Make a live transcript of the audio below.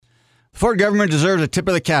Ford government deserves a tip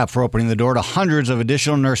of the cap for opening the door to hundreds of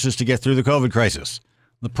additional nurses to get through the COVID crisis.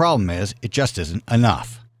 The problem is, it just isn't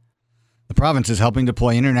enough. The province is helping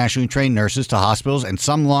deploy internationally trained nurses to hospitals and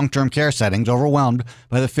some long-term care settings overwhelmed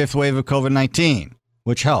by the fifth wave of COVID-19,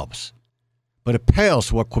 which helps. But it pales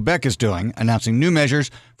to what Quebec is doing, announcing new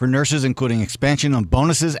measures for nurses, including expansion on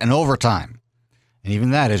bonuses and overtime. And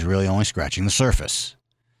even that is really only scratching the surface.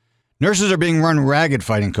 Nurses are being run ragged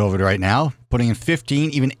fighting COVID right now, putting in 15,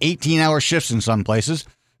 even 18-hour shifts in some places,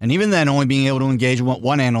 and even then only being able to engage in what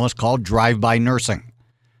one analyst called drive-by nursing.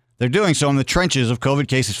 They're doing so in the trenches of COVID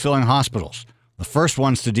cases filling hospitals, the first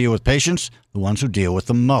ones to deal with patients, the ones who deal with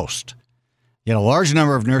the most. Yet a large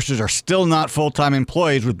number of nurses are still not full-time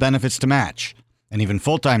employees with benefits to match, and even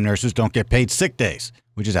full-time nurses don't get paid sick days,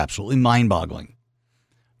 which is absolutely mind-boggling.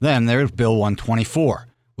 Then there's Bill 124,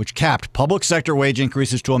 which capped public sector wage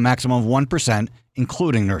increases to a maximum of 1%,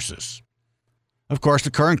 including nurses. Of course, the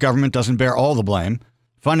current government doesn't bear all the blame.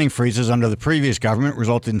 Funding freezes under the previous government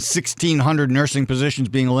resulted in 1,600 nursing positions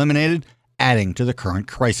being eliminated, adding to the current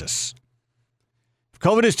crisis. If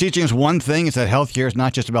COVID is teaching us one thing, it's that healthcare is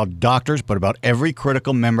not just about doctors, but about every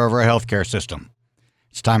critical member of our healthcare system.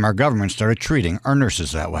 It's time our government started treating our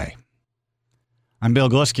nurses that way. I'm Bill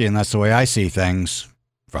Glusky, and that's the way I see things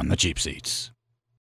from the cheap seats.